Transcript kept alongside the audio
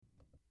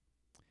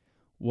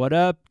What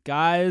up,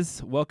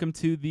 guys? Welcome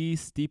to the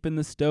Steep in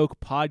the Stoke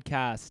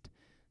podcast.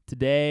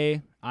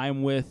 Today,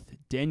 I'm with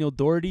Daniel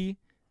Doherty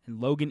and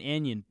Logan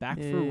Anion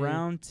back for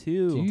round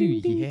two.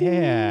 Dude,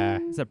 yeah.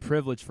 It's a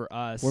privilege for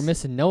us. We're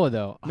missing Noah,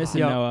 though.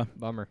 Missing Noah.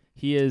 Bummer.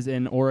 He is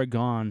in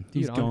Oregon. Dude,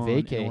 He's on gone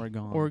vacay. in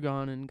Oregon.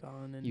 Oregon and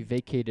gone. And You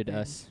vacated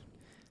us.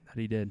 That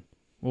he did.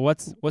 Well,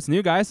 what's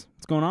new, guys?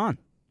 What's going on?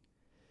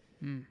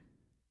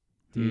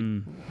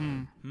 Dude.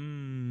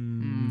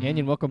 Mm.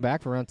 Anion, welcome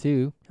back for round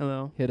two.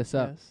 Hello. Hit us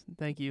up. Yes,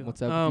 thank you.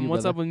 What's up with you,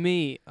 what's brother? up with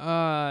me?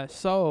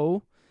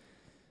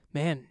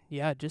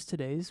 Just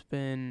today's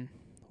been.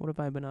 What have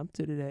I been up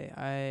to today?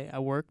 I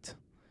worked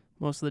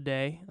most of the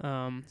day.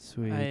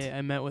 Sweet.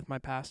 I met with my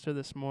pastor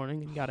this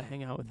morning and got to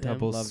hang out with him.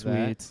 Double Love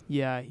sweet.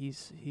 Yeah,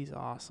 he's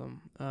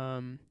awesome.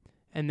 And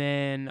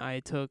then I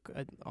took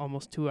an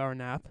almost 2-hour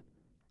nap.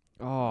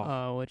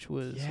 Which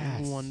was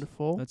yes.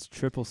 wonderful. That's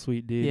triple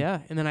sweet, dude.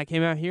 Yeah, and then I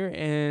came out here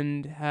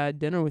and had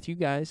dinner with you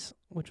guys,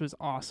 which was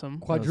awesome.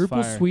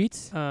 Quadruple fire.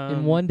 sweets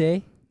in one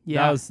day.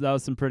 Yeah, That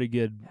was some pretty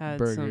good had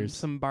burgers.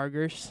 some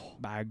burgers,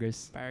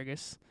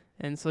 Burgers.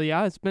 and so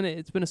yeah, it's been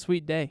a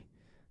sweet day,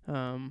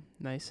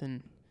 nice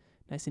and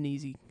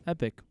easy.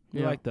 Epic. We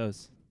Yeah. like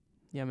those.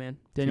 Yeah, man.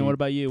 Daniel, Dude. what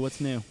about you? What's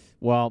new?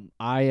 Well,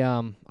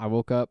 I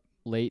woke up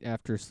late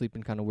after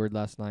sleeping kind of weird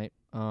last night.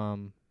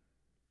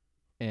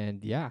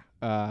 And yeah,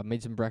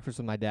 made some breakfast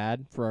with my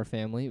dad for our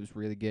family. It was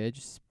really good.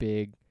 Just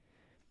big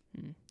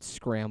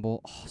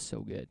scramble. Oh, so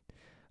good.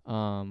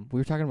 We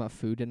were talking about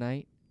food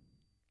tonight,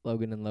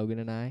 Logan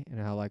and I, and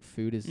how like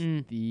food is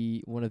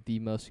one of the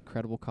most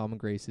incredible common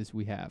graces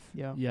we have.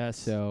 Yeah. Yes.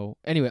 So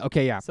anyway,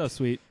 okay, yeah. So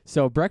sweet.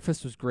 So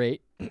breakfast was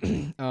great.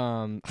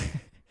 And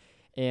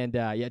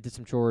did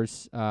some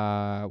chores,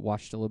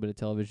 watched a little bit of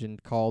television,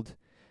 called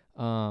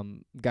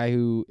guy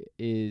who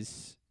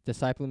is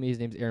discipling me. His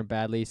name's Aaron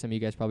Badley. Some of you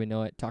guys probably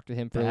know it. Talked to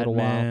him for a little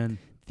while.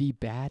 The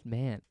bad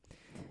man.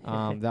 That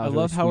I was love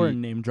really how we're sweet.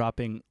 name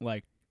dropping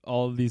like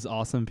all of these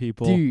awesome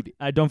people. Dude.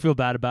 I don't feel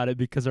bad about it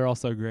because they're all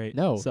so great.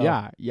 No, So,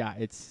 yeah,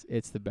 it's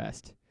the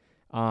best.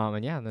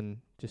 And then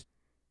just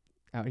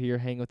out here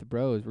hanging with the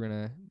bros. We're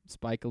gonna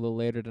spike a little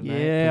later tonight.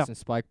 Yeah. Play some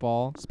spike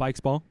ball.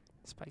 Spikes ball.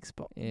 Spike's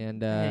ball.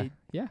 And Hey.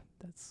 yeah.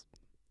 That's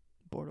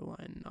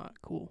borderline not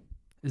cool.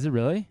 Is it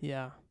really?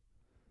 Yeah,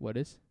 What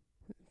is?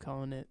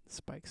 calling it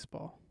Spike's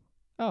ball.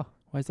 Oh,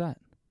 Why is that?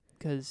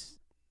 'Cause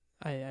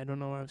I don't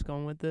know where I was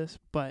going with this,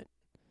 but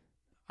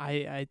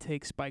I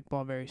take spike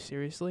ball very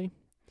seriously,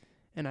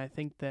 and I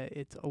think that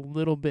it's a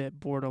little bit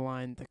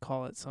borderline to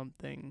call it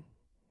something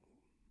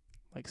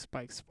like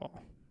Spike's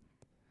ball.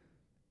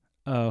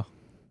 Oh.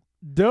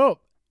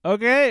 dope.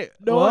 Okay.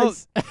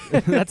 Nice. Well,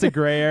 that's a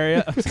gray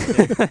area.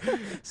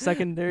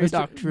 Secondary Mr.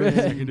 doctrine.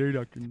 Secondary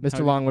doctrine.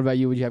 Mr. Long, what about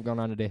you? What do you have going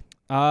on today?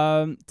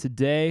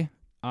 Today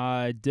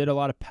I did a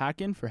lot of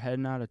packing for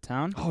heading out of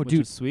town. Oh, which dude.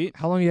 was sweet.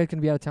 How long are you guys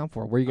gonna be out of town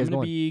for? Where are you guys I'm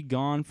gonna going? be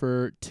gone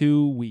for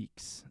 2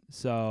 weeks.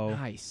 So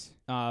Nice.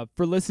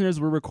 for listeners,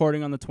 we're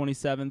recording on the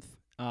 27th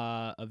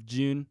of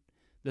June.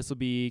 This will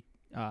be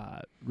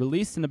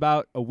released in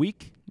about a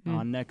week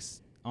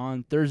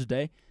on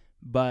Thursday.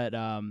 But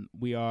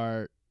we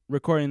are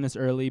recording this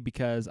early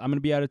because I'm going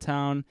to be out of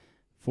town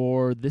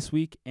for this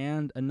week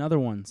and another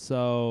one.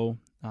 So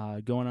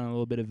going on a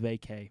little bit of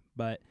vacay.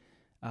 But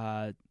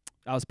I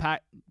was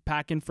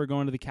packing for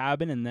going to the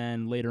cabin, and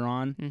then later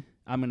on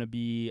I'm going to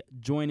be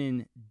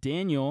joining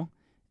Daniel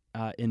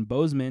in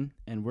Bozeman,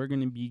 and we're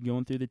going to be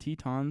going through the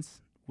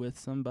Tetons with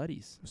some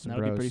buddies. Some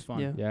That'll be bros. pretty fun.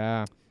 Yeah.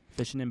 Yeah.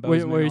 Fishing in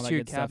Bozeman. all Where's that your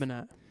good stuff. cabin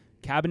at?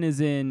 Cabin is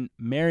in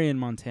Marion,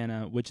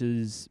 Montana, which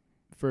is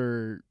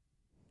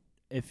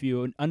if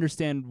you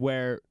understand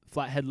where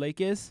Flathead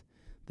Lake is,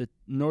 the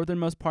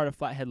northernmost part of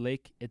Flathead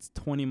Lake, it's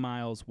 20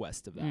 miles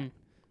west of that.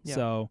 Yeah.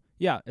 So,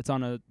 yeah, it's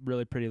on a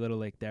really pretty little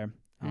lake there,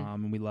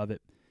 and we love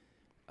it.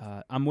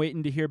 I'm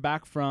waiting to hear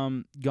back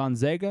from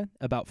Gonzaga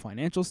about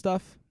financial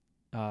stuff.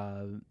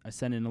 I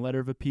sent in a letter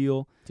of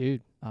appeal.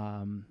 Dude,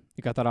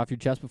 you got that off your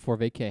chest before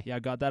vacay. Yeah, I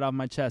got that off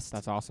my chest.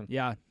 That's awesome.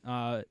 Yeah,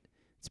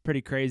 it's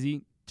pretty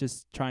crazy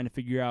just trying to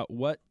figure out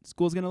what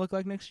school's going to look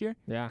like next year.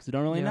 Yeah. So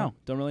don't really Yeah. know.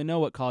 Don't really know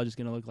what college is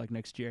going to look like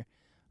next year.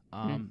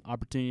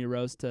 Opportunity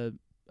arose to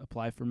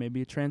apply for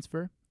maybe a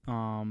transfer.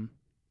 And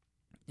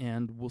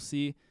we'll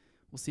see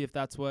if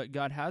that's what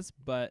God has.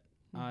 But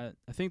I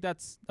think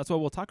that's what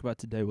we'll talk about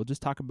today. We'll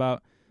just talk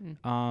about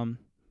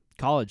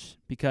college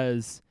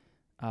because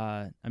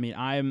I'm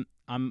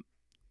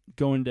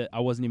going to. I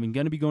wasn't even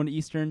going to be going to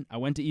Eastern. I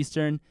went to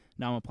Eastern.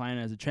 Now I'm applying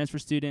as a transfer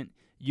student.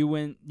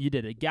 You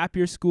did a gap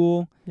year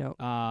school. Yep.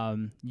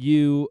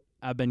 You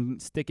have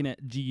been sticking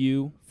at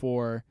GU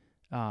for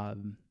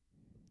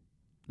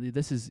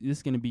this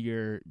is going to be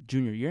your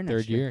junior year next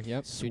Third year.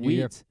 Yep.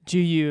 Sweet.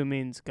 Junior year. GU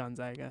means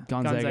Gonzaga.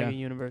 Gonzaga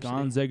University.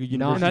 Gonzaga Not,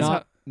 University. that's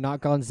not,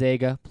 not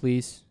Gonzaga,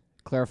 please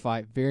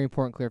clarify. Very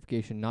important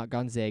clarification. Not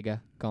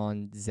Gonzaga.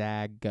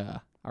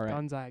 Gonzaga. All right.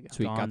 Gonzaga.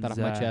 Sweet. Got that off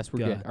my chest. We're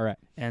good. Gonzaga. All right.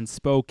 And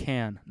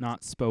Spokane,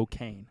 not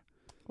Spokane.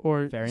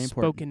 Or Very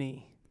important.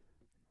 Spokane.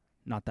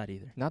 Not that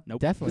either. Not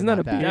Nope. definitely Isn't that a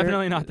not beer? that.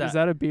 Definitely not Is that.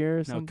 that a beer or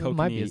No, something? Coke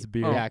Might me be. is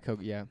beer. Yeah, Coke.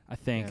 Yeah. I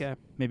think. Okay.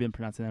 Maybe I'm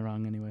pronouncing that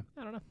wrong anyway.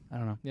 I don't know. I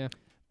don't know. Yeah.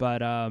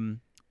 But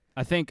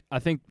I think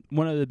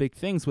one of the big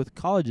things with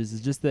colleges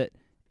is just that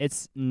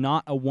it's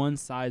not a one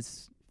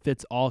size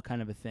fits all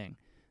kind of a thing.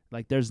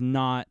 Like there's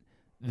not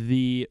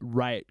the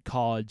right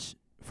college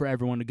for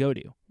everyone to go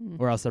to,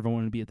 or else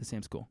everyone would be at the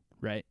same school,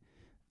 right?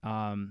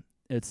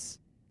 It's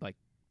like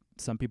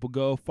some people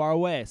go far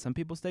away, some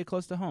people stay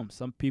close to home,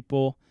 some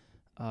people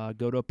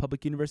go to a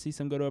public university,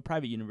 some go to a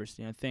private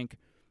university. And I think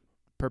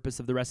purpose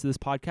of the rest of this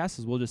podcast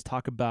is we'll just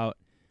talk about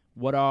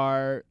what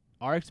are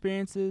our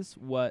experiences,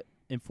 what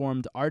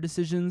informed our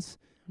decisions,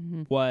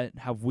 what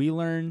have we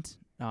learned,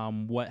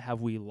 what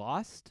have we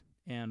lost,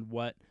 and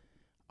what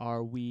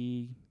are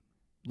we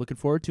looking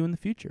forward to in the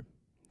future.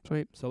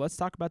 Sweet. So let's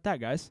talk about that,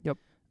 guys. Yep.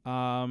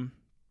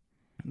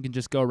 You can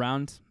just go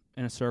around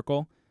in a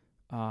circle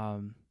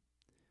and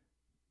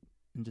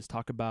just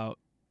talk about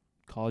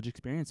college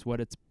experience, what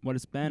it's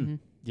been.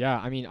 Yeah,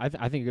 I mean, I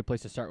think a good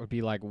place to start would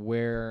be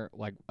where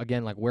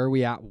are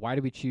we at? Why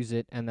did we choose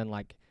it? And then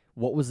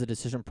what was the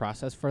decision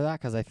process for that?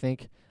 Because I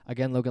think,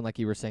 again, Logan, like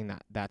you were saying,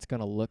 that's going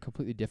to look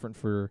completely different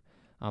for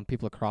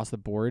people across the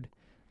board.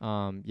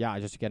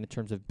 Just again, in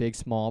terms of big,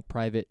 small,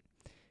 private,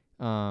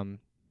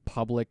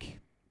 public,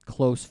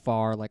 close,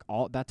 far,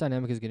 all that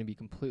dynamic is going to be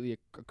completely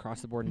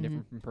across the board and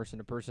different from person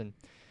to person.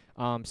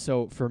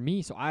 So for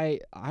me, I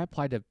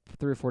applied to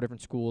 3 or 4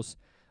 different schools.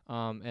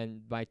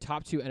 And my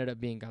top 2 ended up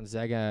being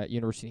Gonzaga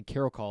University and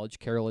Carroll College.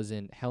 Carroll is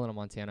in Helena,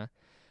 Montana.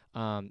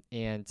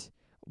 And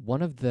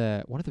one of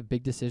the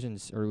big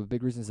decisions or the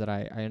big reasons that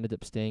I ended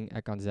up staying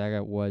at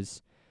Gonzaga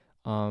was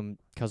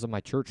because of my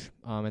church.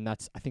 And I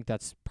think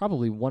that's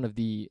probably one of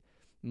the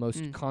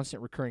most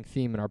constant recurring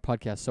theme in our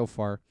podcast so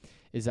far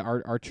is that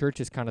our church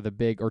is kind of the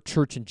big, or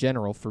church in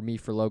general, for me,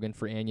 for Logan,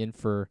 for Anion,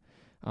 for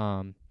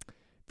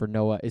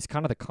Noah, is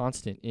kind of the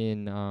constant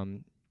in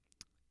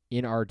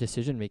our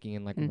decision making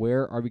and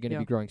where are we going to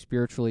be growing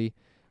spiritually,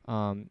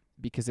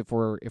 because if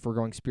we're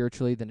growing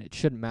spiritually, then it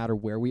shouldn't matter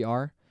where we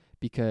are,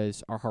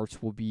 because our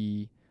hearts will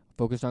be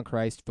focused on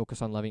Christ,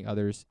 focused on loving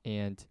others,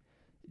 and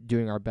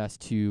doing our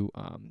best to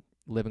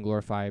live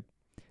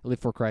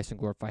for Christ and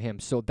glorify Him.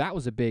 So that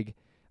was a big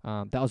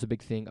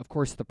thing. Of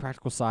course, the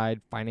practical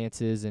side,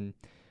 finances, and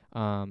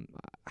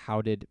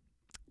how did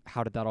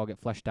that all get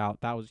fleshed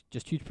out? That was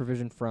just huge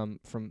provision from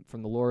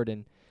the Lord.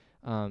 And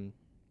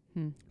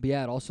but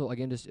yeah, it also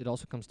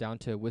comes down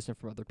to wisdom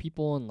from other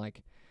people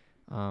and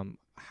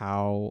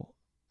how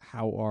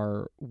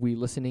are we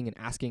listening and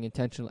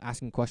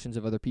asking questions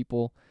of other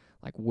people,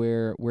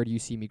 where do you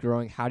see me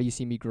growing? How do you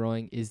see me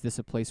growing? Is this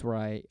a place where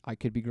I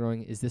could be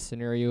growing? Is this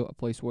scenario a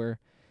place where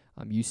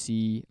you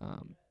see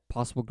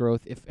possible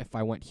growth if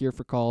I went here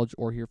for college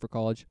or here for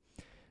college?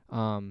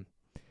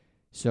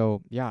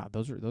 So yeah,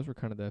 those were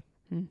kind of the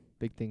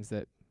big things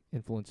that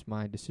influenced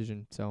my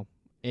decision. So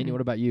Andy,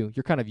 what about you?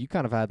 You kind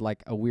of had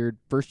a weird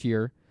first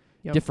year,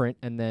 different,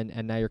 and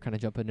now you're kind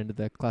of jumping into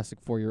the classic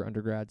 4-year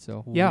undergrad.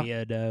 So yeah.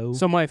 Weirdo.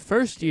 So my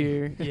first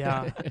year,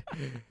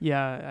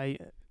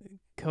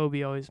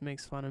 Kobe always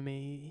makes fun of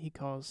me. He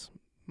calls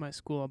my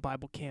school a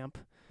Bible camp.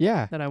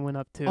 Yeah. That I went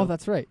up to. Oh,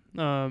 that's right.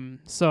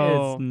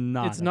 So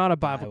it's not a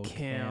Bible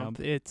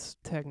camp. It's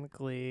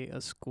technically a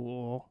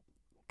school.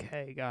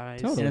 Okay,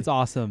 guys. Totally. And it's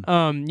awesome.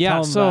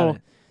 Yeah. Tell 'em about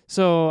it.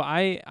 So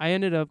I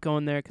ended up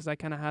going there because I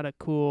kind of had a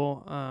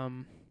cool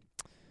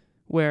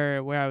where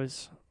I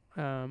was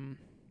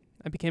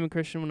I became a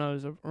Christian when I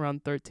was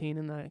around 13,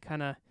 and I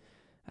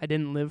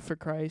didn't live for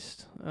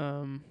Christ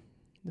the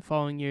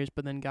following years,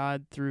 but then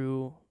God,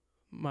 through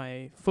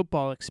my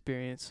football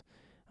experience,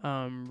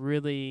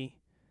 really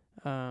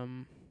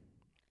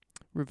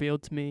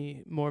revealed to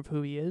me more of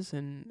who He is,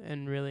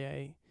 and really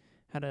I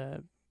had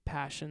a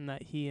passion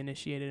that He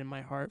initiated in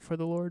my heart for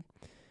the Lord.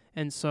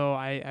 And so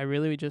I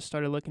really just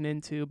started looking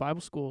into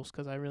Bible schools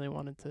because I really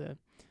wanted to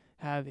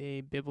have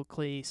a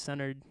biblically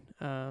centered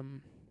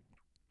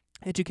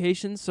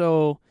education.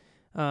 So,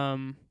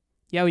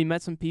 we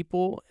met some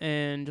people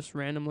and just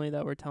randomly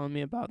that were telling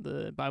me about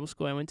the Bible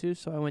school I went to.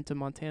 So I went to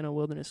Montana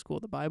Wilderness School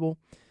of the Bible,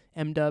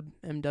 MDub.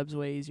 MDub's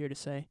way easier to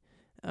say.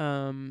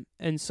 And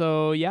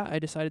so, I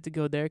decided to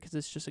go there because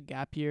it's just a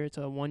gap year. It's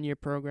a 1-year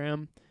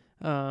program.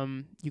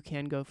 You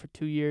can go for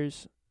 2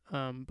 years,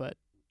 but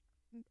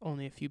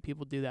only a few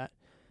people do that.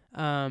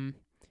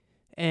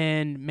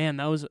 And man,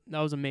 that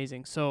was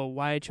amazing. So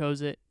why I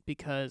chose it,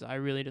 because I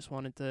really just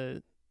wanted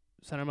to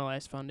center my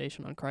life's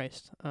foundation on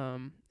Christ,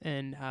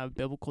 and have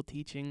biblical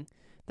teaching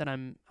that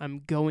I'm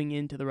going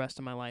into the rest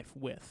of my life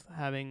with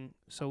having.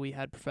 So we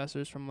had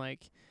professors from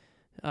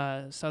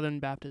Southern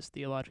Baptist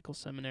Theological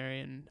Seminary,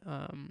 and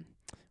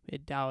we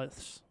had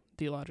Dallas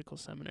Theological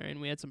Seminary,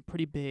 and we had some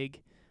pretty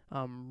big,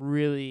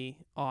 really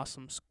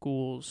awesome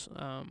schools,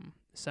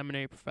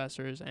 seminary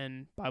professors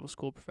and Bible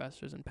school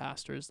professors and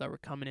pastors that were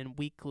coming in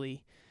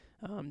weekly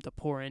to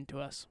pour into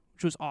us,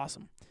 which was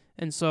awesome.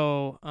 And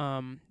so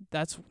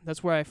that's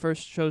where I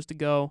first chose to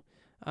go.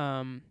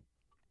 And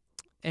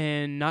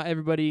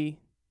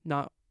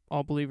not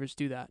all believers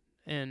do that.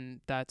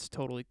 and that's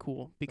totally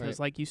cool because,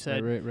 Right. like you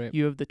said, Right.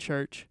 you have the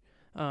church,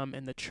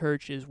 and the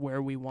church is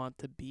where we want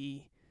to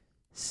be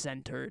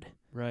centered.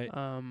 Right.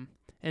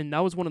 And that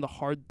was one of the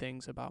hard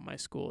things about my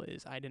school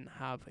is I didn't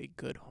have a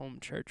good home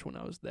church when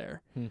I was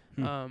there.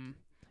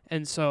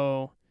 And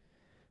so,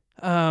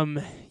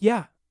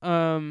 yeah.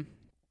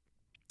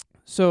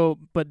 So,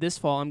 but this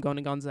fall I'm going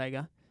to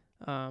Gonzaga,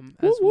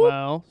 as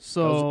well.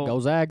 So Go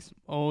Zags.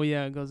 Oh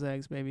yeah, go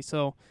Zags, baby.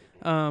 So,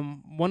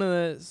 I'm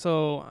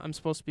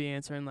supposed to be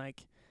answering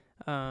like,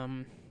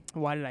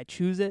 why did I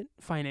choose it?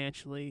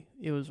 Financially,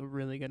 it was a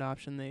really good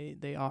option.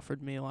 They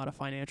offered me a lot of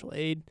financial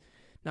aid,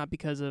 not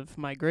because of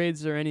my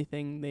grades or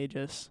anything. They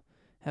just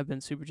have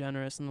been super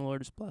generous, and the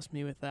Lord has blessed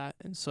me with that.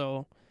 And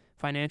so,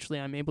 financially,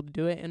 I'm able to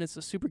do it, and it's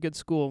a super good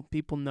school.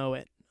 People know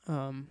it.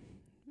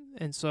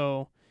 And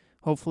so,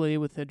 hopefully,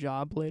 with a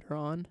job later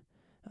on,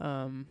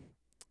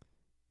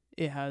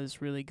 it has a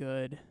really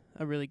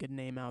good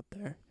name out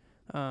there.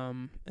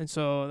 And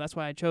so that's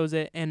why I chose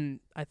it. And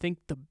I think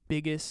the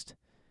biggest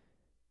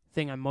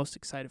thing I'm most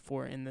excited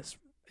for in this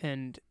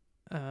and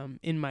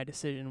in my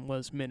decision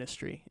was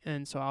ministry.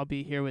 And so I'll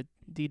be here with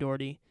D.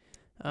 Doherty.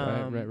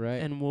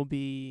 Right. And we'll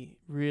be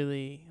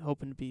really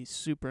hoping to be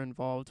super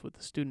involved with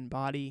the student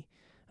body,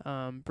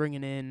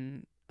 bringing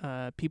in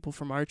people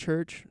from our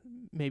church,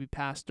 maybe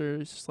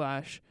pastors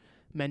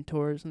 /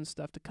 mentors and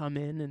stuff to come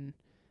in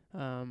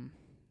and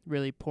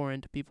really pour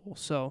into people.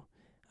 So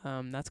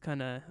that's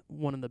kind of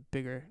one of the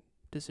bigger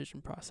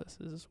decision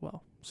processes as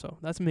well. So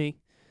that's me.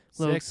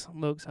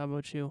 Lokes, how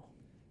about you?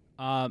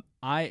 I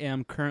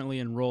am currently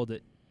enrolled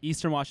at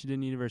Eastern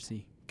Washington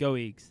University. Go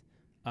Eags.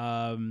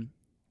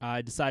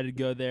 I decided to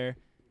go there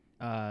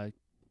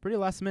pretty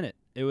last minute.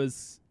 It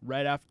was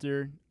right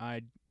after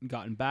I'd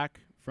gotten back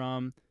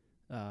from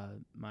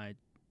my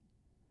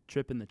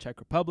trip in the Czech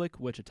Republic,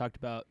 which I talked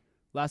about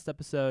last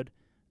episode,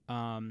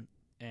 and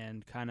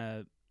kind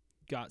of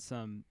got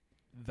some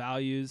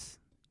values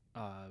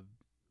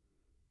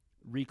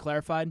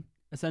reclarified,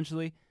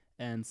 essentially,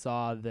 and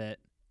saw that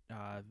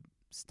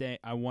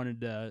I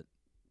wanted to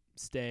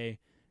stay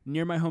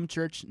near my home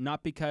church,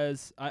 not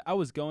because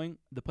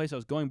the place I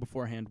was going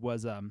beforehand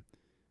was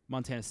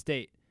Montana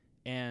State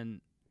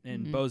and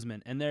in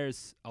Bozeman, and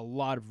there's a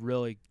lot of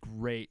really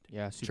great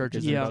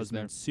churches in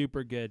Bozeman,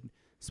 super good,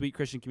 sweet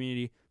Christian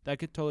community that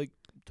could totally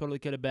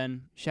could have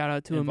been. Shout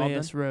out to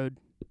Emmaus Road.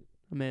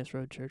 Emmaus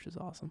Road Church is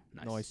awesome.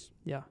 Nice.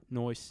 Yeah.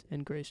 Nice.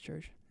 And Grace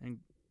Church. And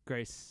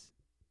Grace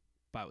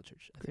Bible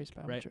Church. Grace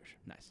Bible Church.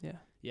 Nice. Yeah.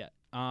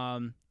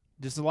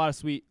 Just a lot of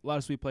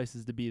sweet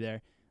places to be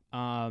there.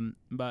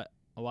 But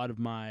a lot of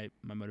my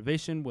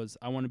motivation was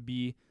I want to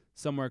be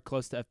somewhere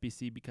close to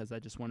FBC because I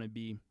just want to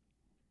be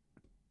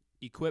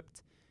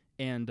equipped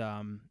and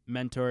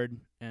mentored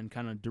and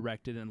kind of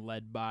directed and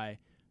led by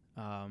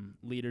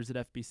leaders at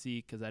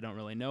FBC because I don't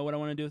really know what I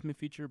want to do with my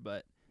future,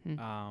 but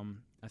I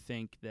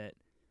think that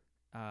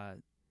I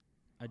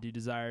do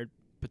desire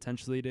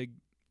potentially to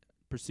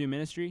pursue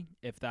ministry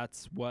if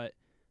that's what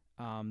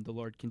the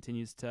Lord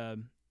continues to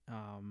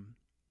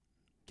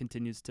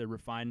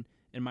refine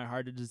in my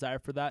heart a desire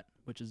for that,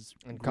 which is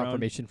and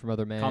confirmation from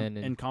other men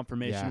and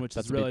confirmation, which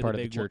that's is really a big part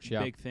the of the church,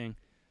 big thing.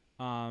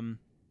 And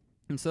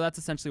so that's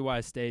essentially why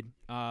I stayed.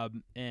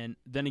 And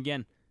then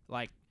again,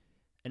 like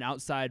an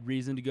outside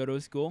reason to go to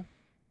a school,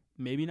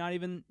 maybe not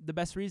even the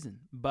best reason,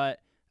 but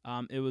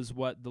it was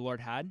what the Lord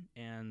had,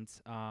 and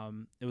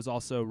it was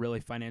also really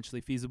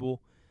financially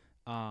feasible,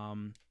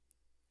 and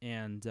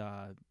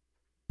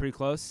pretty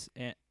close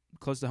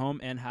to home,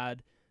 and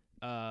had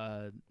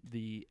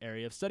the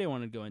area of study I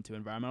wanted to go into,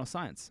 environmental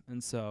science,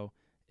 and so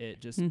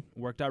it just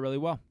worked out really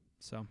well.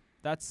 So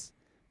that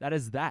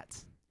is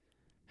that.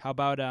 How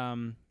about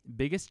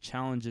biggest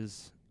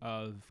challenges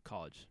of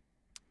college?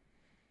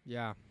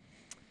 Yeah.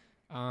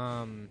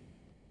 I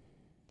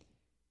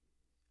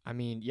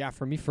mean,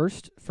 for me,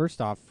 first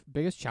off,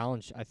 biggest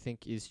challenge I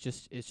think is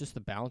just the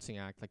balancing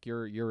act. Like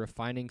you're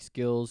refining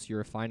skills, you're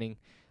refining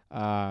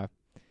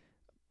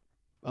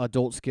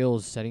adult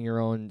skills, setting your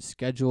own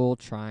schedule,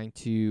 trying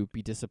to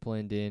be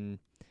disciplined in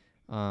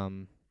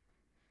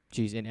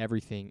in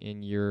everything,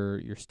 in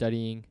your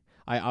studying.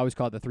 I always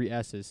call it the 3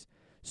 S's: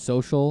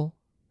 social,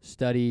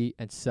 study,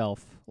 and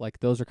self. Like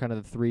those are kind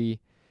of the three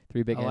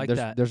big. I like there's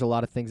that. there's a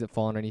lot of things that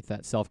fall underneath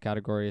that self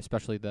category,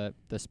 especially the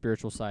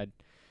spiritual side.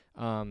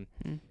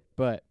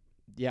 But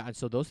yeah, and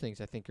so those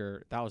things I think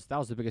that was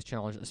the biggest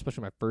challenge,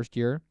 especially my first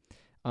year.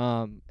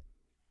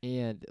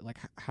 And like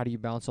how do you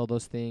balance all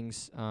those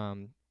things?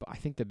 But I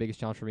think the biggest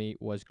challenge for me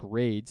was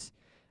grades.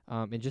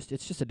 And it's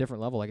just a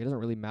different level. Like it doesn't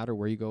really matter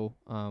where you go,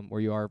 where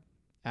you are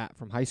at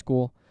from high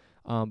school.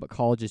 But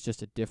college is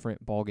just a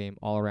different ball game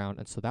all around.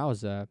 And so that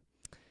was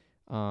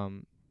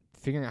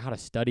figuring out how to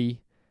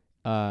study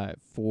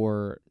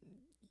for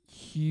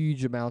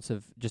huge amounts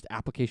of just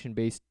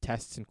application-based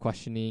tests and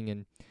questioning,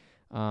 and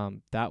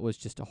that was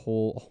just a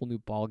whole new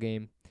ball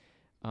game.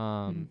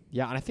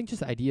 Yeah, and I think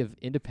just the idea of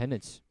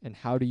independence and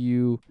how do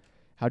you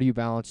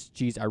balance,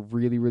 geez, I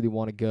really, really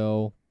want to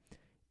go,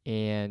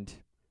 and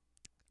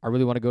I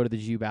really want to go to the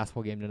GU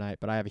basketball game tonight,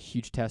 but I have a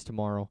huge test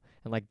tomorrow.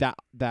 And like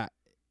that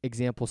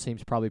example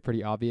seems probably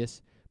pretty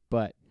obvious,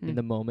 but in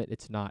the moment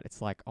it's not.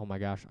 It's like, oh my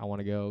gosh, I want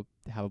to go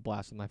have a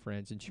blast with my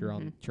friends and cheer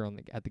on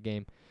at the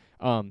game.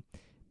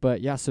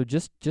 But yeah, so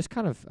just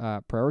kind of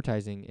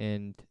prioritizing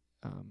and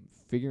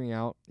figuring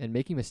out and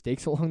making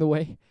mistakes along the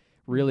way,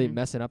 really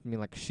messing up and being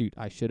like, shoot,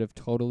 I should have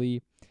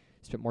totally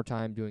spent more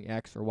time doing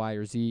X or Y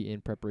or Z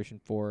in preparation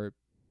for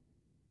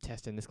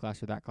test in this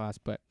class or that class.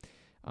 But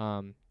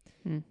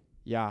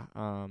yeah,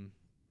 and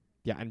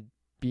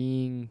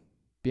being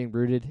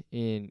rooted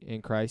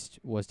in Christ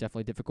was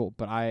definitely difficult,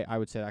 but I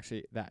would say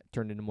actually that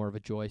turned into more of a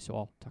joy, so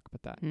I'll talk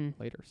about that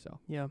later. So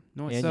yeah.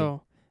 Nice.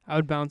 So I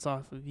would bounce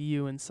off of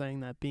you in saying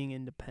that being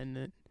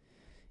independent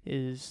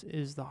is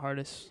the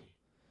hardest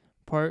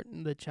part,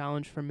 the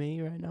challenge for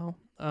me right now.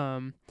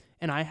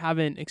 And I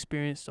haven't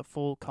experienced a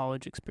full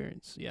college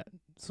experience yet.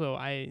 So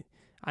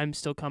I'm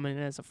still coming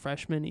in as a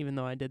freshman, even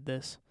though I did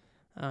this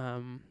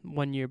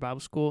 1 year Bible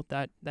school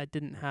that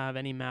didn't have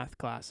any math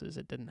classes.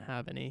 It didn't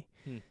have any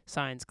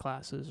science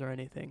classes or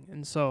anything.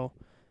 And so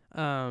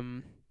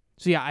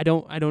yeah, I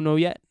don't know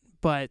yet,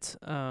 but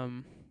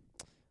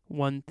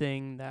one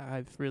thing that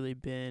I've really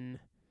been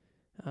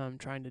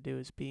trying to do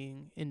is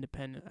being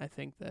independent. I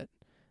think that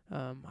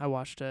I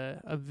watched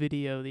a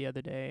video the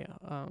other day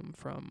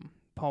from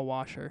Paul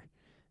Washer,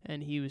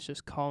 and he was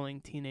just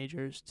calling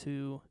teenagers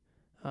to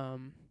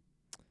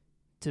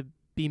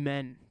be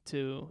men,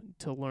 to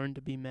learn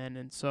to be men,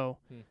 and so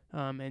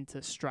and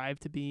to strive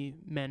to be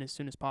men as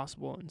soon as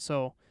possible. And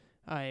so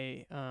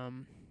I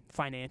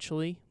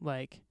financially,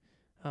 like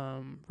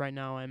right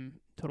now I'm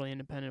totally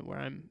independent, where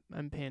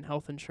I'm paying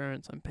health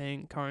insurance, I'm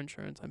paying car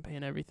insurance, I'm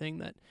paying everything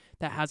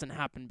that hasn't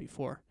happened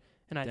before.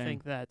 And I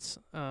think that's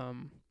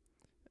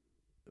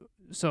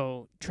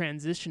so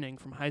transitioning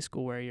from high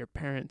school where your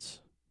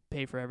parents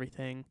pay for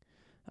everything,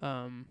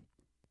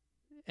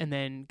 and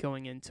then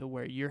going into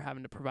where you're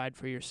having to provide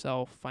for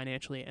yourself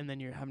financially, and then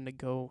you're having to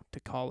go to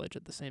college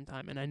at the same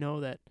time. And I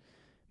know that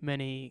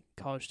many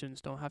college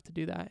students don't have to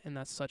do that, and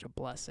that's such a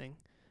blessing.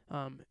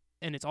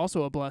 And it's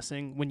also a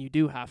blessing when you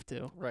do have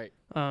to, right?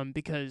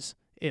 Because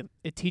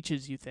it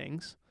teaches you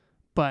things,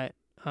 but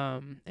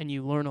and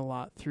you learn a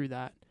lot through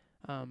that.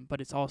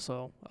 But it's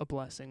also a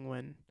blessing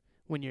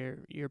when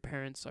your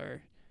parents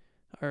are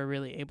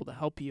really able to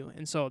help you.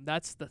 And so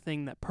that's the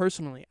thing that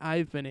personally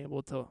I've been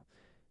able to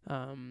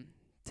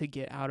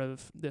get out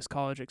of this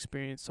college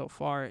experience so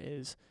far,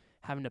 is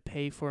having to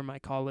pay for my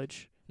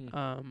college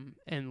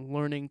and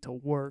learning to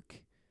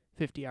work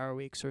 50-hour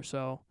weeks or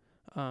so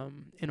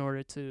in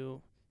order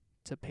to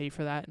pay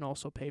for that, and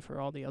also pay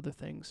for all the other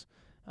things,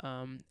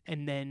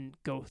 and then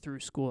go through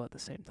school at the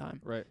same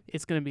time. Right.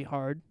 It's going to be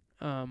hard.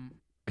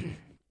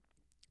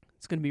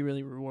 It's going to be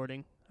really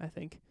rewarding, I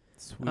think.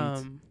 Sweet.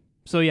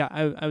 So yeah,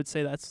 I would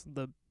say that's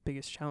the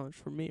biggest challenge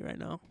for me right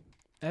now.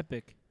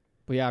 Epic.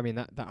 But yeah, I mean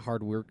that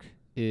hard work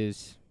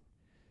is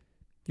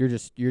you're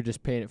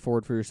just paying it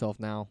forward for yourself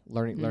now.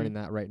 Learning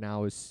that right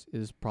now is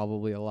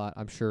probably a lot.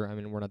 I'm sure. I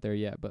mean, we're not there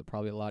yet, but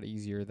probably a lot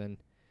easier than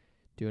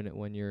doing it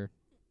when you're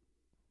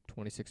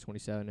 26,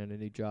 27 and a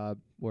new job,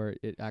 where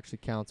it actually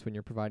counts when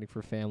you're providing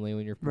for family,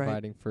 when you're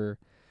providing for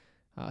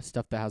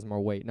stuff that has more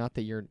weight. Not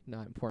that you're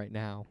not important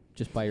right now,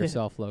 just by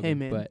yourself, Logan. Hey,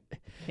 man. But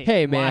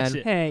hey, man. Watch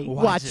it. Hey,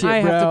 watch it,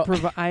 I bro. have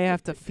to I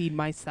have to feed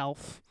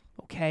myself.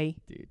 Okay,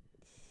 Dude.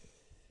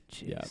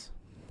 Jeez. Yeah.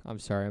 I'm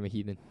sorry, I'm a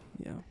heathen.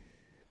 Yeah.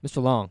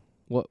 Mr. Long,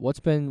 what's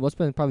been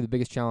probably the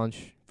biggest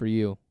challenge for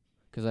you?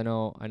 Because I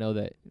know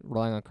that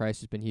relying on Christ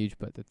has been huge,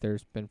 but that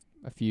there's been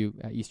a few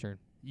at Eastern.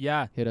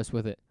 Yeah. Hit us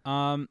with it.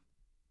 I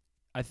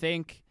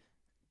think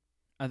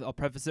I'll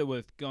preface it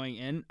with going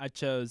in, I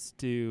chose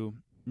to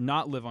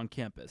not live on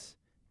campus.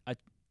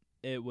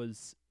 It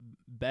was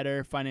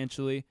better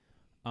financially.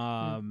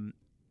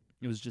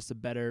 It was just a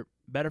better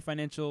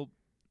financial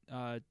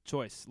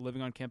choice.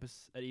 Living on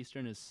campus at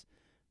Eastern is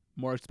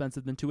more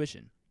expensive than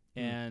tuition,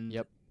 and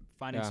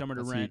finding somewhere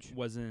to rent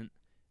wasn't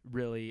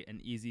really an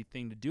easy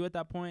thing to do at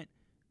that point.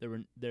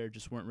 There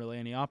just weren't really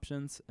any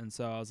options, and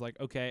so I was like,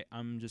 okay,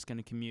 I'm just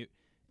gonna commute.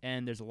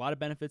 And there's a lot of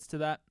benefits to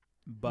that,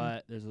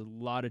 but there's a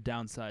lot of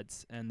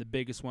downsides, and the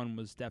biggest one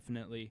was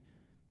definitely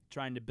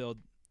trying to build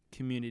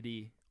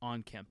community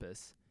on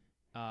campus.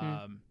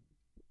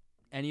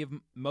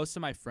 Most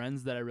of my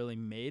friends that I really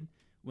made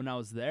when I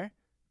was there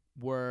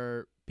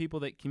were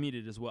people that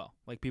commuted as well,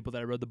 like people that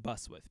I rode the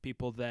bus with,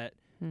 people that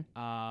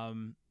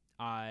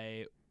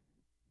I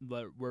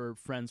were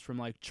friends from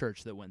like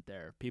church that went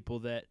there, people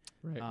that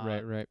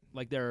right.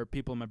 Like there are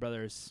people in my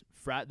brother's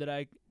frat that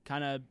I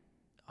kind of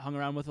hung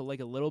around with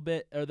like a little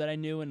bit, or that I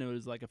knew, and it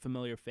was like a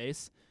familiar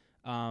face.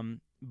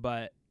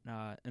 But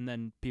and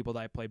then people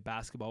that I played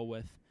basketball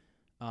with,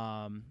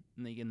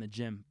 like in the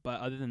gym. But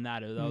other than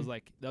that,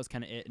 that was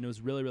kind of it. And it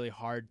was really, really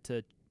hard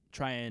to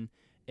try and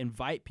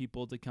invite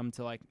people to come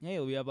to like, hey,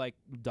 we have like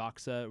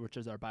Doxa, which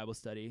is our Bible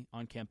study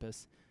on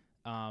campus,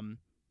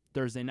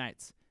 Thursday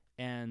nights.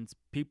 And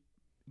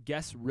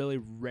guests really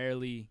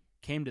rarely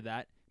came to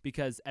that,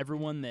 because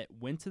everyone that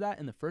went to that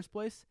in the first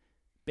place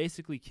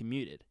basically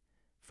commuted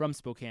from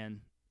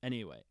Spokane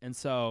anyway. And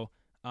so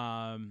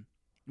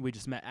we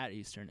just met at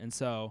Eastern. And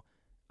so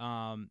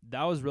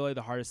that was really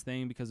the hardest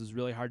thing because it was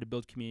really hard to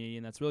build community,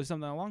 and that's really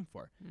something I long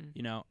for,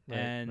 you know. Right,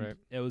 and right.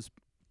 it was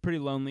pretty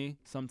lonely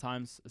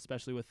sometimes,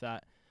 especially with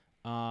that.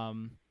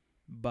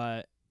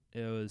 But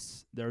there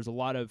was a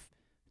lot of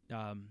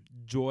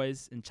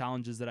joys and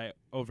challenges that I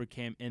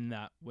overcame in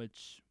that,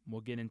 which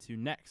we'll get into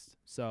next.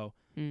 So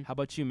how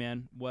about you,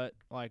 man? What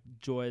like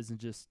joys and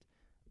just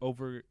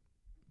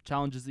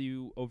challenges that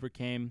you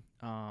overcame?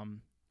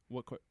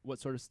 What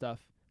sort of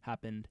stuff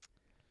happened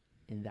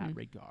in that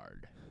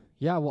regard?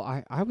 Yeah,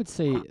 well, I would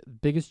say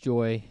biggest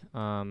joy,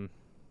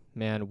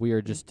 man, we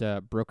are just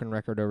a broken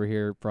record over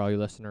here for all you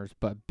listeners,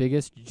 but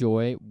biggest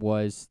joy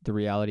was the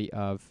reality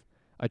of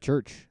a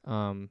church.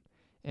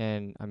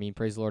 And I mean,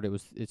 praise the Lord,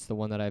 it's the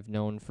one that I've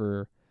known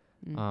for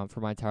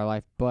my entire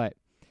life. But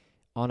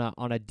on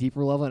a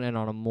deeper level and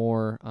on a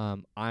more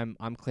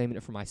I'm claiming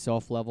it for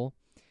myself level,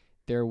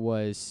 there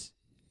was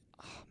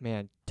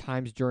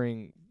times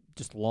during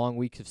just long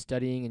weeks of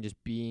studying and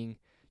just being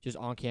just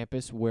on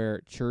campus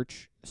where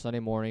church Sunday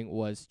morning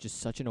was just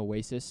such an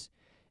oasis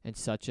and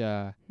such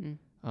a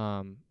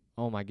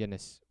oh my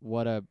goodness,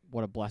 what a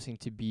blessing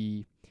to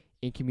be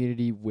in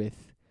community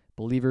with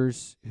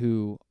believers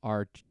who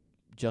are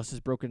just as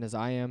broken as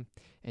I am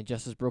and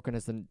just as broken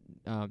as the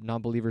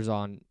non-believers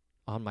on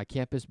my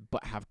campus,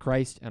 but have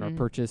Christ and are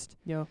purchased.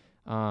 Yeah.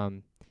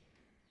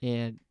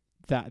 And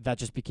that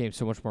just became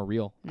so much more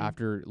real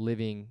after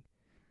living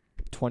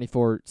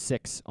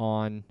 24/6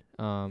 on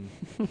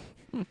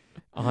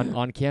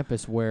on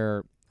campus,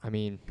 where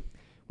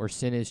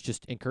sin is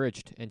just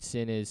encouraged and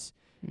sin is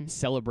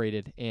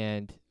celebrated,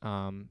 and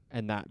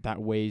that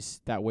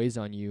weighs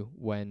on you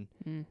when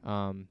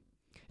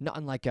not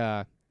unlike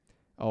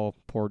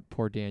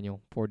poor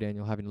Daniel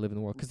having to live in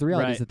the world, because the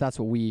reality is that's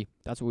the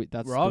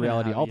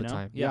reality all the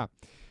time. Yeah.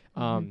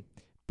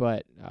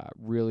 But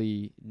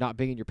really not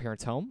being in your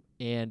parents' home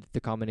and the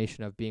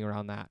combination of being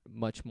around that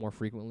much more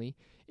frequently,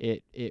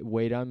 it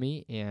weighed on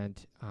me,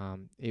 and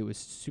it was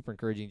super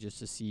encouraging just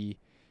to see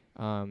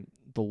the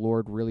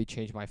Lord really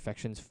change my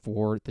affections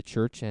for the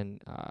church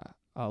and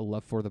a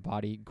love for the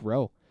body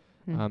grow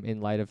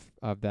in light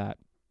of that.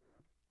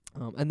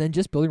 And then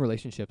just building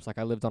relationships. Like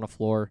I lived on a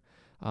floor,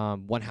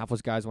 one half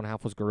was guys, one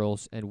half was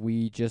girls, and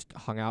we just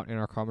hung out in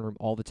our common room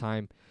all the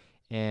time.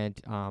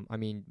 And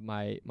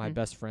my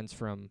best friends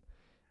from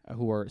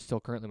who are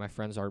still currently my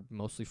friends are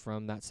mostly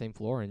from that same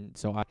floor. And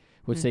so I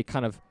would say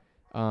kind of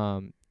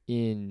not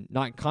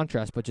in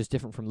contrast, but just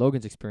different from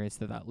Logan's experience,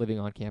 that living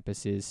on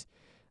campus is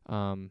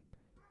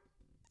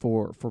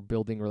for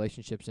building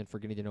relationships and for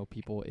getting to know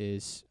people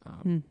is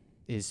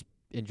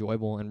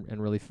enjoyable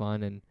and really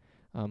fun. And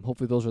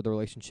hopefully those are the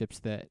relationships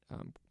that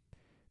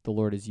the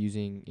Lord is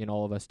using in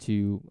all of us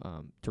to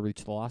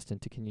reach the lost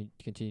and to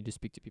continue to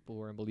speak to people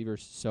who are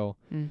unbelievers. So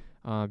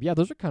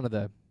those are kind of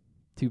the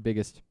two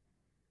biggest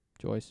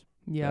joys.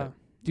 Yeah.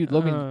 Dude,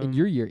 Logan, in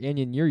your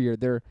year,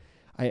 there,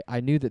 I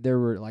knew that there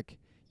were like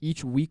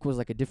each week was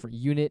like a different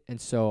unit, and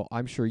so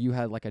I'm sure you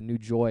had like a new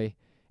joy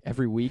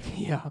every week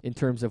in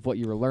terms of what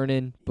you were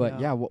learning.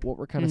 But what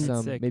were kind of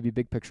some maybe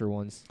big picture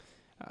ones?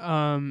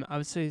 I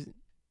would say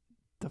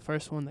the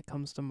first one that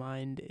comes to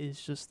mind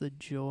is just the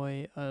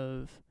joy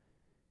of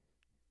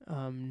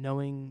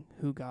knowing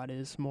who God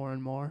is more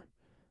and more.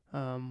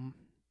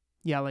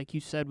 Like you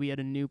said, we had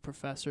a new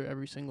professor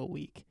every single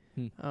week.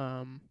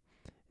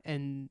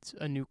 And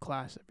a new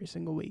class every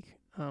single week.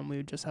 We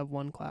would just have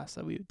one class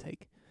that we would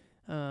take.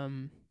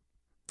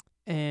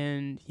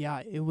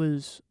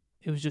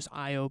 It was just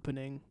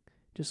eye-opening,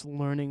 just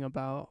learning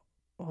about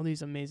all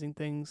these amazing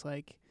things,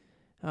 like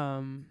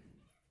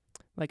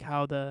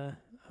how the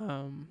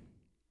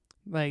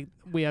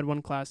we had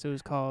one class that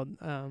was called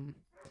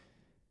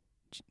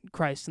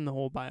Christ in the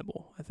Whole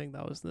Bible. I think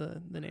that was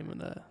the name of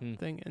the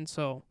thing. And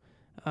so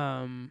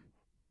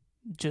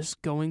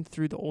just going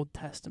through the Old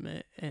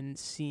Testament and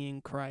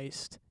seeing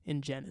Christ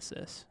in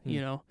Genesis,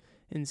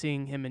 and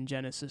seeing him in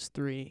Genesis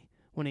 3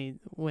 when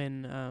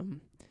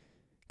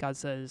God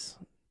says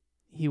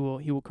he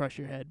will crush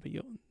your head, but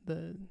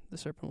the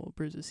serpent will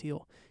bruise his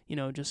heel.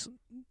 Just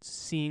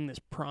seeing this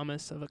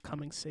promise of a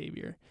coming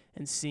Savior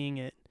and seeing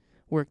it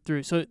work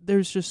through. So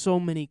there's just so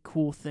many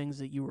cool things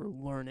that you were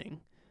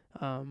learning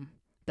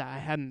that I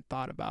hadn't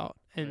thought about,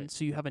 and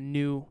so you have a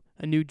new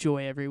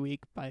joy every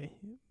week by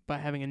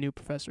having a new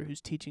professor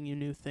who's teaching you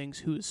new things,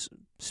 who's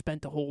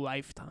spent a whole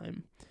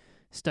lifetime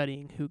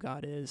studying who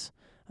God is.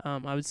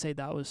 I would say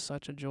that was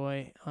such a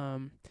joy.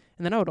 And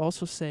then I would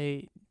also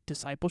say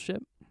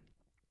discipleship.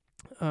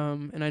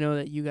 And I know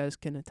that you guys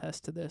can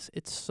attest to this.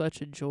 It's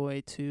such a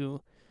joy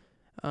to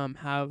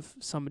have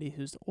somebody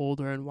who's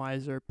older and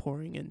wiser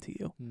pouring into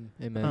you.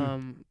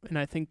 Amen. And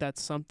I think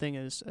that's something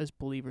as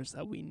believers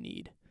that we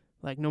need.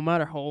 Like, no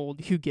matter how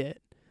old you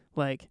get,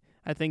 like,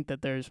 I think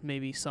that there's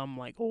maybe some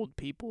like old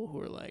people who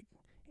are like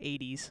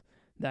 80s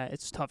that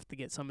it's tough to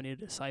get somebody to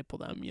disciple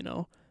them,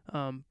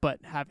 but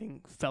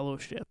having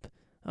fellowship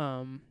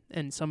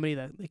and somebody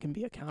that they can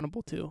be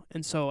accountable to.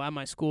 And so at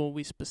my school,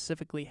 we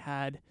specifically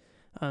had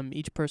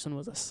each person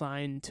was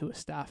assigned to a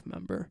staff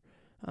member.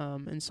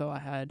 And so I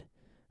had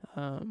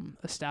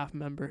a staff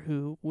member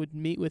who would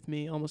meet with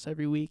me almost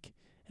every week,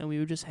 and we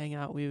would just hang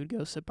out. We would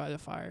go sit by the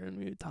fire, and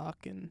we would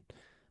talk, and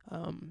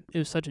it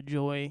was such a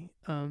joy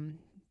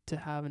to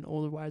have an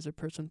older, wiser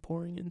person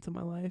pouring into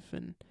my life,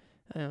 and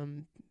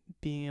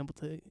being able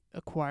to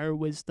acquire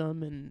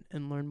wisdom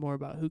and learn more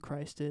about who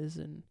Christ is,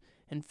 and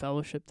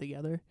fellowship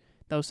together.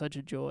 That was such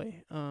a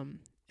joy. And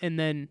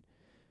then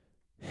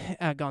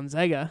at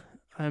Gonzaga,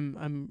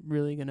 I'm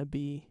really gonna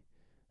be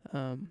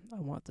I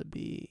want to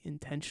be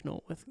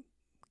intentional with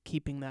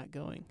keeping that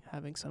going,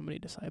 having somebody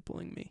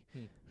discipling me.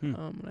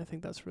 And I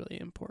think that's really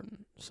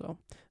important. So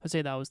I'd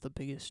say that was the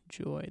biggest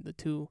joy. The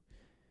two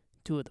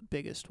of the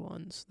biggest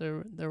ones.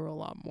 There were a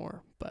lot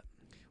more, but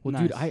Well,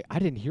 Nice. dude, I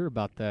didn't hear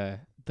about the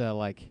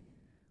like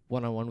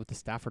one-on-one with the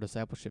staff for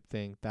discipleship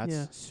thing.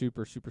 That's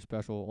super, super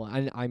special.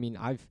 Well, I mean,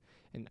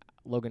 and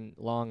Logan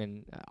Long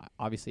and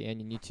obviously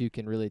Annie, you two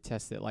can really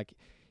attest that, like,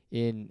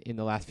 in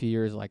the last few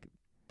years, like,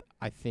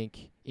 I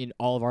think in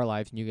all of our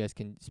lives, and you guys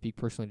can speak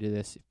personally to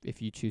this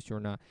if you choose to or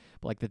not,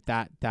 but like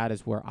that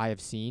is where I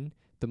have seen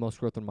the most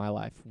growth in my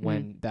life,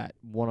 when that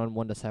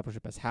one-on-one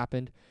discipleship has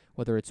happened,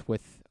 whether it's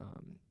with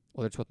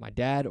my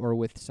dad or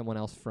with someone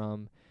else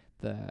from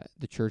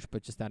the church,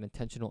 but just that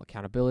intentional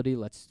accountability.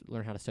 Let's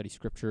learn how to study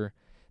scripture.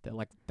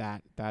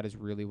 That is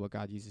really what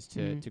God uses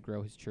to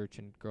grow his church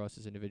and grow us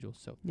as individuals.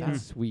 So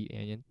that's sweet,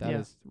 Anion. That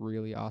is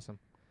really awesome.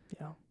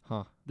 Yeah.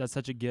 Huh. That's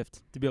such a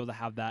gift to be able to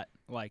have that,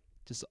 like,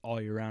 just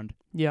all year round.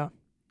 Yeah.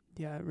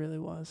 Yeah, it really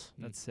was.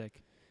 That's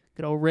sick.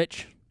 Good old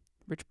Rich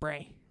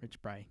Bray.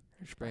 Rich Bray.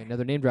 Right,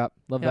 another name drop.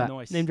 Love that.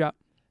 Nice. Name drop.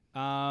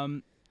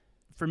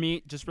 For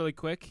me, just really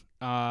quick,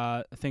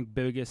 I think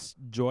biggest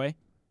joy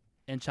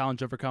and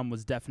challenge overcome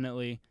was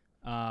definitely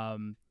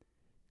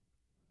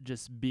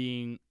just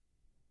being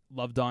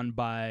loved on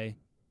by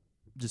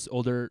just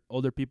older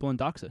people in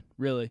Doxa,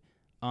 really.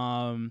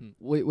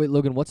 Wait,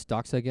 Logan, what's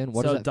Doxa again?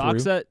 What so is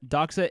that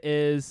Doxa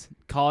is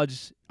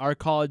our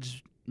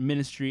college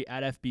ministry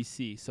at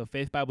FBC. So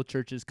Faith Bible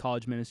Church's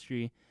college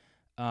ministry.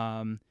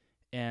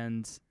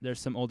 And there's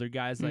some older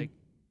guys like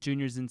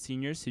juniors and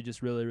seniors who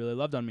just really, really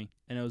loved on me,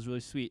 and it was really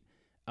sweet.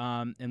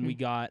 And we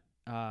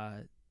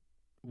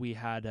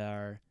had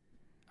our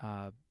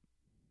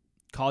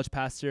college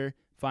pastor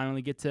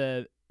finally get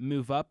to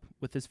move up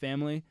with his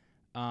family,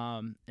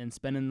 and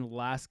spending the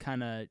last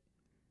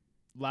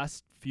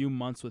few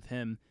months with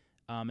him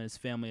and his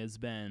family has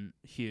been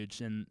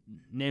huge. And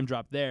name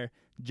drop there,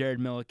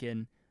 Jared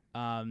Milliken,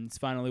 is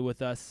finally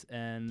with us,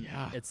 and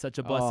it's such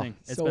a blessing.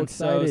 It's so been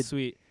excited. so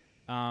sweet.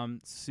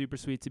 Super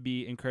sweet to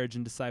be encouraged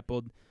and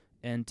discipled,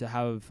 and to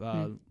have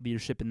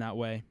leadership in that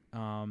way.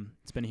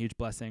 It's been a huge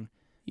blessing.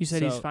 You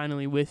said he's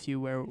finally with you.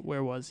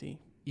 Where was he?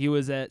 He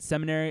was at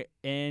seminary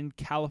in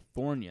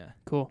California.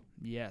 Cool.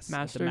 Yes,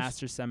 Masters? at the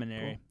Master's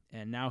Seminary,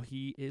 and now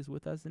he is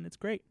with us, and it's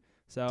great.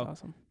 So That's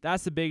awesome.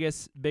 that's the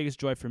biggest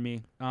joy for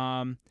me.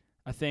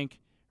 I think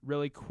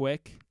really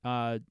quick,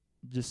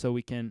 just so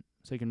we can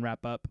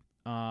wrap up.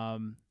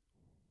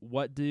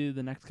 What do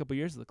the next couple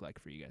years look like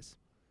for you guys?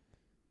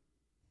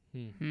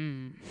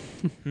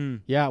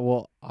 Yeah,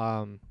 well,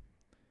 I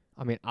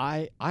mean,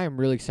 I am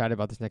really excited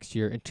about this next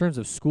year. In terms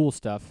of school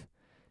stuff,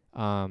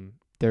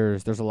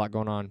 there's a lot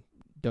going on.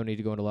 Don't need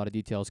to go into a lot of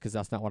details because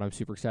that's not what I'm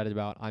super excited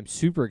about. I'm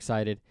super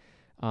excited,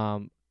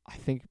 I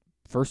think,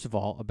 first of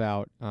all,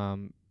 about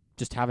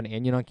just having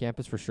Anion on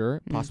campus for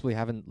sure, possibly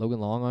having Logan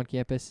Long on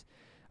campus.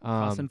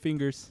 Crossing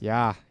fingers.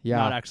 Yeah.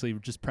 Not actually,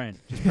 just praying.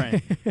 Just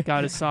praying.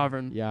 God is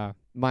sovereign. Yeah.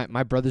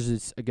 My brother's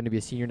is going to be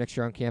a senior next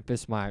year on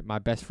campus. My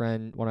best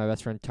friend, one of my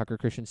best friend, Tucker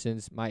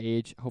Christensen's my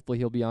age. Hopefully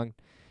he'll be on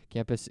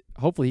campus.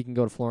 Hopefully he can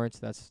go to Florence.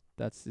 That's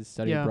his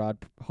study abroad.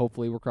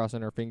 Hopefully we're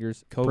crossing our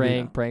fingers,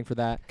 COVID. praying for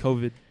that.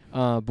 COVID.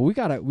 But we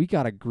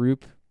got a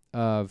group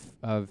of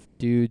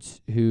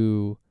dudes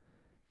who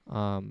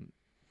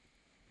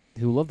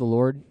love the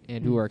Lord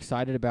and who are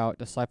excited about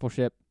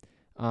discipleship.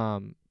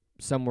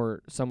 Some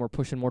were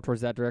pushing more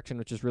towards that direction,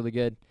 which is really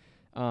good.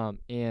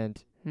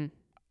 And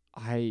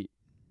I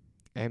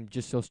am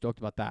just so stoked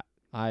about that.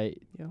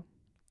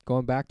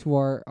 Going back to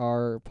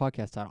our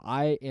podcast title,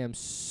 I am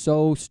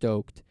so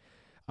stoked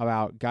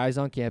about guys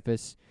on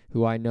campus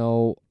who I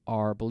know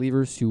are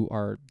believers, who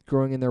are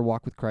growing in their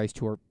walk with Christ,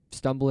 who are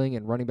stumbling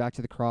and running back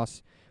to the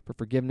cross for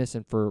forgiveness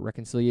and for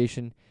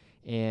reconciliation,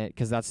 and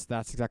because that's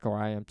exactly where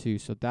I am too.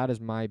 So that is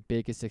my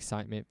biggest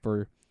excitement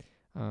for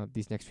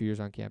these next few years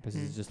on campus,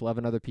 is just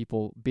loving other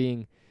people,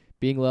 being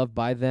loved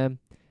by them,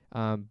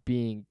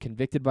 being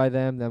convicted by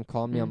them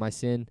calling me on my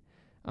sin,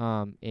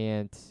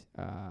 and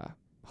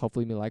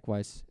hopefully me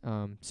likewise.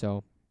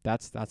 So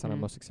that's what I'm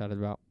most excited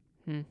about.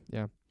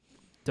 Yeah.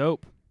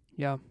 Dope.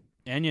 Yeah.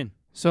 Anion.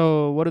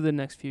 So what do the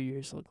next few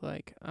years look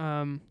like?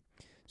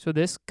 So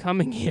this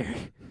coming year,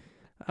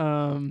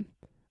 I'm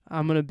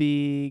going to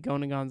be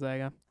going to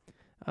Gonzaga,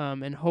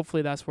 and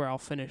hopefully that's where I'll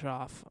finish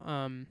off,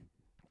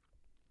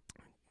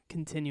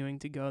 continuing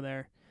to go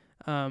there.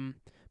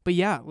 But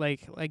yeah,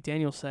 like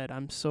Daniel said,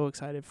 I'm so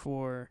excited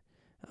for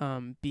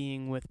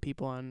being with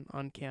people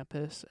on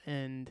campus,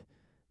 and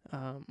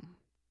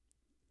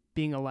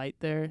being a light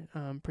there,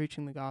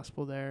 preaching the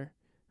gospel there,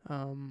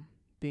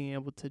 being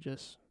able to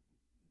just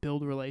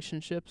build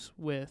relationships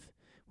with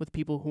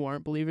people who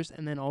aren't believers,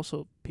 and then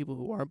also people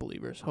who are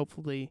believers.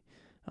 Hopefully,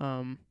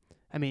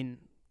 I mean,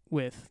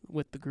 with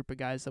the group of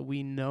guys that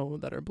we know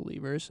that are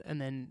believers,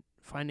 and then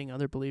finding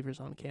other believers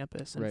on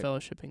campus and Right.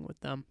 fellowshipping with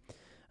them.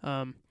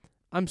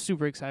 I'm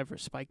super excited for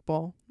Spike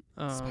Ball.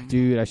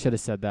 Dude, I should have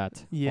said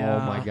that. Yeah.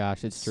 Oh my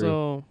gosh, it's true.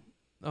 So,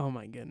 oh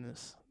my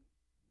goodness.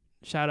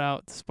 Shout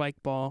out to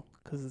Spike Ball,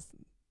 'cause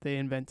they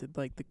invented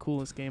like the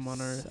coolest game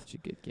on earth. Such a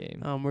good game.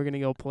 We're going to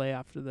go play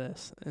after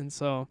this. And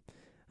so,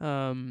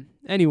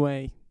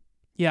 anyway,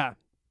 yeah.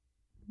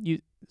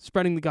 You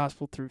spreading the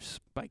gospel through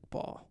Spike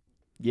Ball.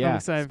 I'm Yeah,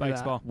 excited for Spike's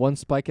that. ball. one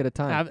spike at a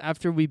time.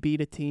 After we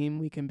beat a team,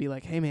 we can be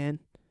like, "Hey man,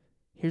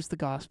 here's the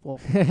gospel."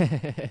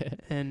 It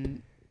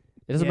And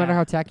doesn't matter yeah.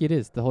 how tacky it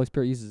is. The Holy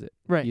Spirit uses it.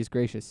 right. He is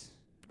gracious.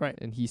 Right.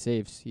 And he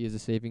saves. He is a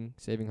saving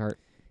heart.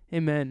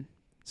 Amen.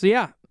 So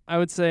yeah, I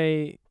would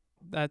say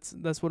that's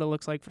what it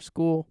looks like for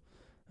school.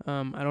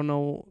 I don't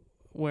know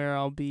where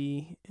I'll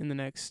be in the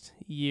next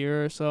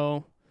year or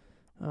so.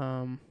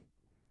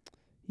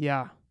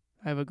 Yeah,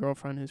 I have a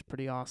girlfriend who's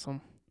pretty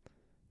awesome.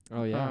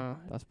 Oh yeah,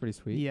 that's pretty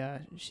sweet. Yeah,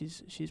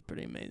 she's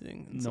pretty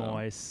amazing. And so,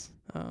 Nice.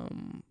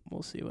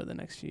 we'll see what the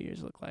next few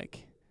years look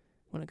like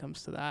when it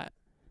comes to that.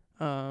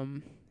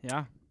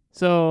 Yeah.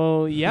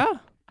 So yeah.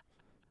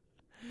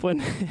 But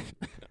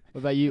What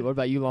about you? What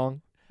about you,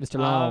 Long? Mr.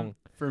 Long.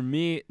 For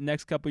me,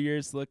 next couple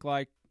years look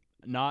like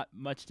not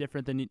much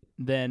different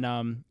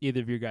than either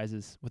of your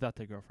guys's without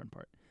the girlfriend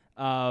part.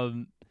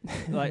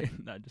 Like,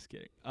 no, just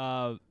kidding.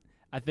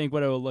 I think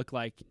what it will look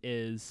like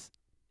is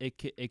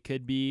it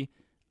could be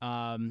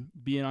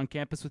being on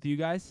campus with you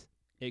guys.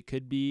 It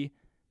could be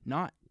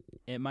not.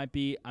 It might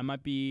be I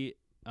might be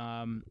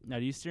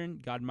at Eastern.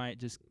 God might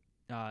just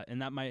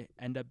and that might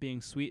end up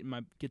being sweet and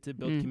might get to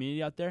build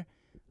community out there.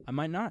 I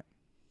might not.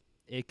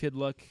 It could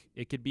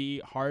be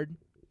hard.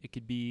 It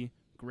could be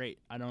great.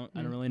 I don't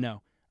really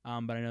know.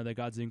 But I know that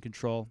God's in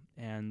control,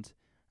 and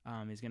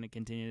He's going to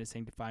continue to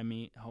sanctify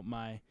me, help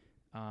my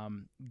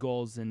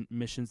goals and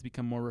missions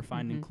become more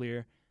refined and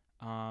clear,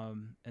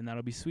 and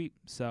that'll be sweet.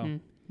 So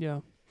yeah,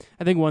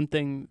 I think one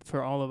thing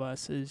for all of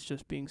us is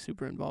just being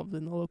super involved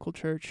in the local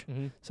church.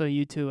 So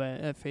you two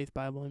at Faith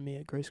Bible and me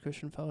at Grace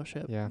Christian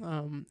Fellowship,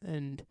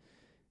 and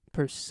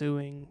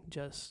pursuing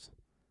just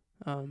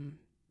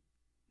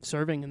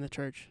serving in the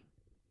church.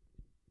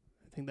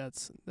 I think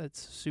that's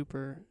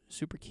super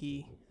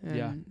key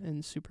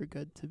and super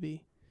good to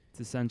be. It's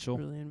essential.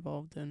 Really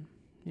involved in.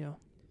 Yeah.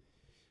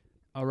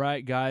 All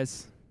right,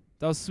 guys,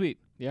 that was sweet.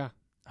 Yeah.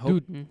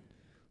 Hope Dude,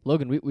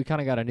 Logan, we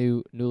kind of got a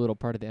new little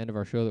part at the end of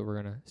our show that we're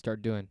gonna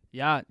start doing.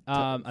 Yeah,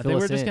 I fill think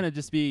we're us just in. gonna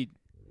just be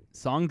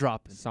song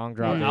dropping, Song or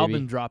drop, baby.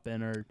 album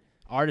dropping, or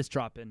artist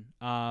dropping.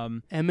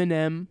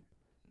 Eminem,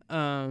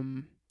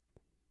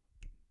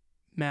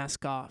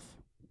 Mask Off.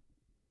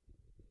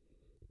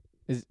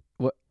 Is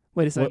what?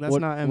 Wait a second, that's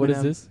not Eminem. What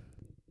is this?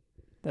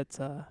 That's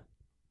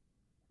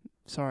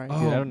sorry. Oh,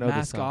 Dude, I don't know this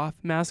Mask song. Off,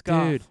 Mask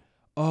dude. Off.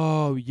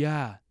 Oh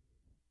yeah,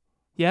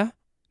 Yeah?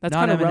 That's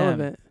Not kind of Eminem.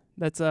 relevant.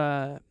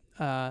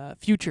 That's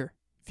Future.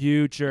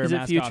 Future. Is it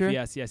Mask Future?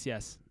 Off.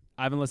 Yes.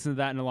 I haven't listened to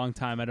that in a long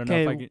time. I don't know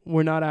if I Okay, can,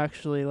 we're not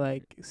actually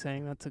like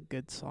saying that's a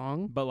good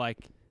song, but like,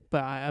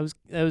 but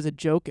it was a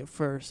joke at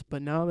first,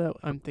 but now that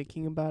I'm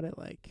thinking about it,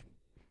 like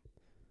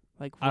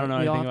I don't know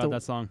we all anything have about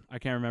that song. I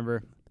can't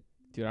remember.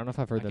 Dude, I don't know if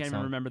I've heard I that can't song.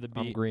 even remember the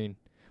I'm beat. green.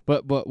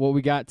 But what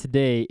we got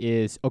today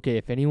is, okay,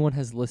 if anyone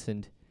has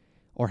listened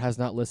or has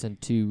not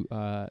listened to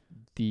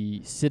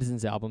the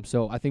Citizens album,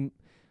 so I think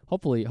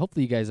hopefully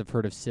you guys have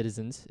heard of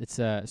Citizens. It's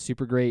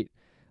super great.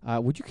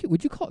 Would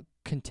you call it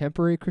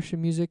contemporary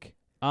Christian music?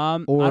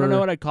 I don't know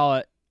what I'd call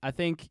it. I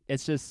think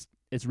it's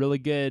really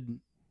good.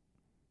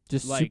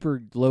 Just like-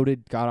 super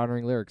loaded,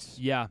 God-honoring lyrics.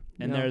 Yeah,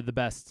 and Yeah. they're the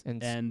best.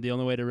 And And the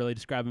only way to really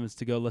describe them is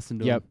to go listen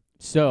to Yep. them.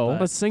 So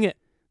But- Let's sing it.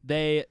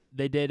 They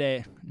did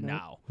a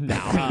Nope.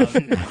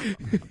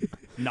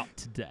 not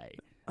today.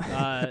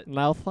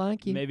 now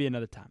thank you. Maybe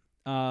another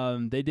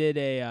time. They did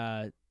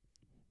a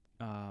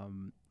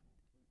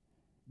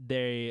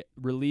they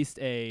released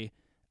a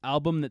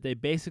album that they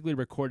basically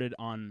recorded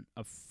on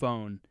a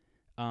phone.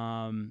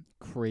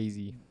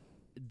 Crazy.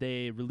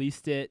 They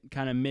released it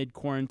kind of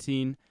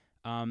mid-quarantine,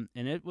 and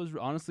it was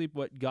honestly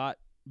what got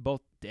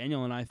both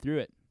Daniel and I through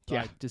it.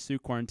 Yeah. Like, just through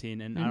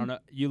quarantine. And I Mhm. don't know,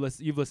 you've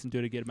listened to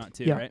it a good amount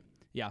too, Yeah. right?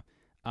 Yeah.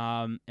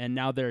 And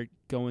now they're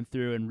going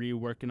through and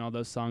reworking all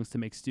those songs to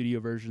make studio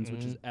versions,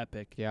 which is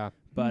epic. Yeah.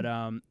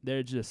 But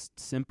they're just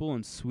simple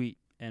and sweet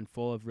and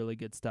full of really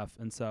good stuff.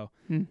 And so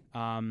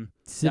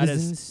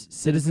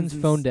Citizens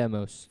phone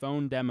demos.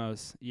 phone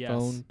demos, yes.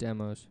 Phone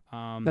demos.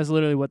 That's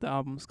literally what the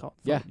album's called.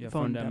 Yeah. Yeah,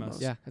 phone demos.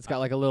 Yeah, it's got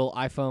like a little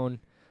iPhone,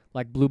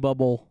 like Blue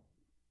Bubble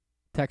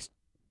text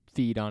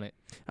feed on it.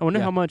 I wonder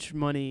Yeah. how much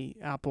money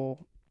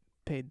Apple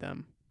paid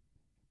them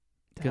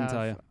to Couldn't have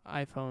tell you.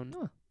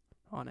 iPhone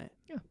on it.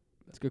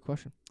 That's a good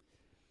question.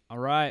 All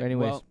right. But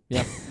anyways, well,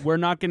 yeah. we're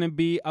not going to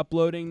be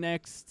uploading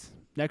next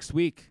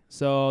week.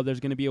 So there's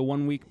going to be a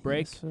 1 week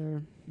break. Yes,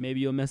 sir. Maybe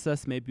you'll miss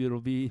us. Maybe it'll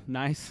be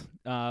nice.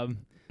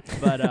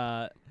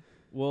 But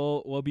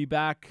we'll be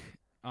back.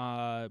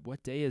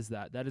 What day is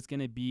that? That is going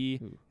to be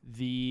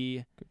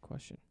the Good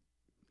question.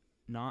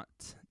 not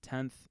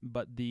 10th,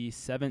 but the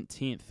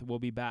 17th. We'll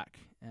be back,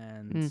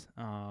 and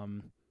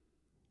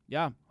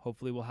yeah,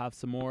 hopefully we'll have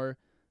some more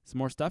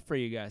stuff for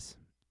you guys.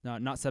 No,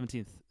 not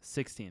 17th,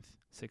 16th.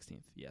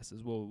 16th. Yes,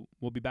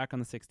 we'll be back on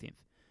the 16th.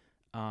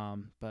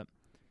 But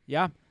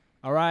yeah.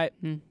 All right.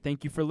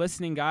 Thank you for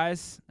listening,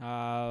 guys.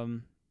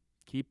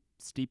 Keep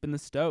steeping the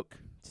stoke.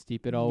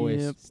 Steep it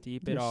always. Yep.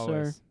 Steep it Yes,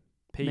 always. sir.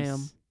 Peace.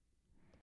 Ma'am.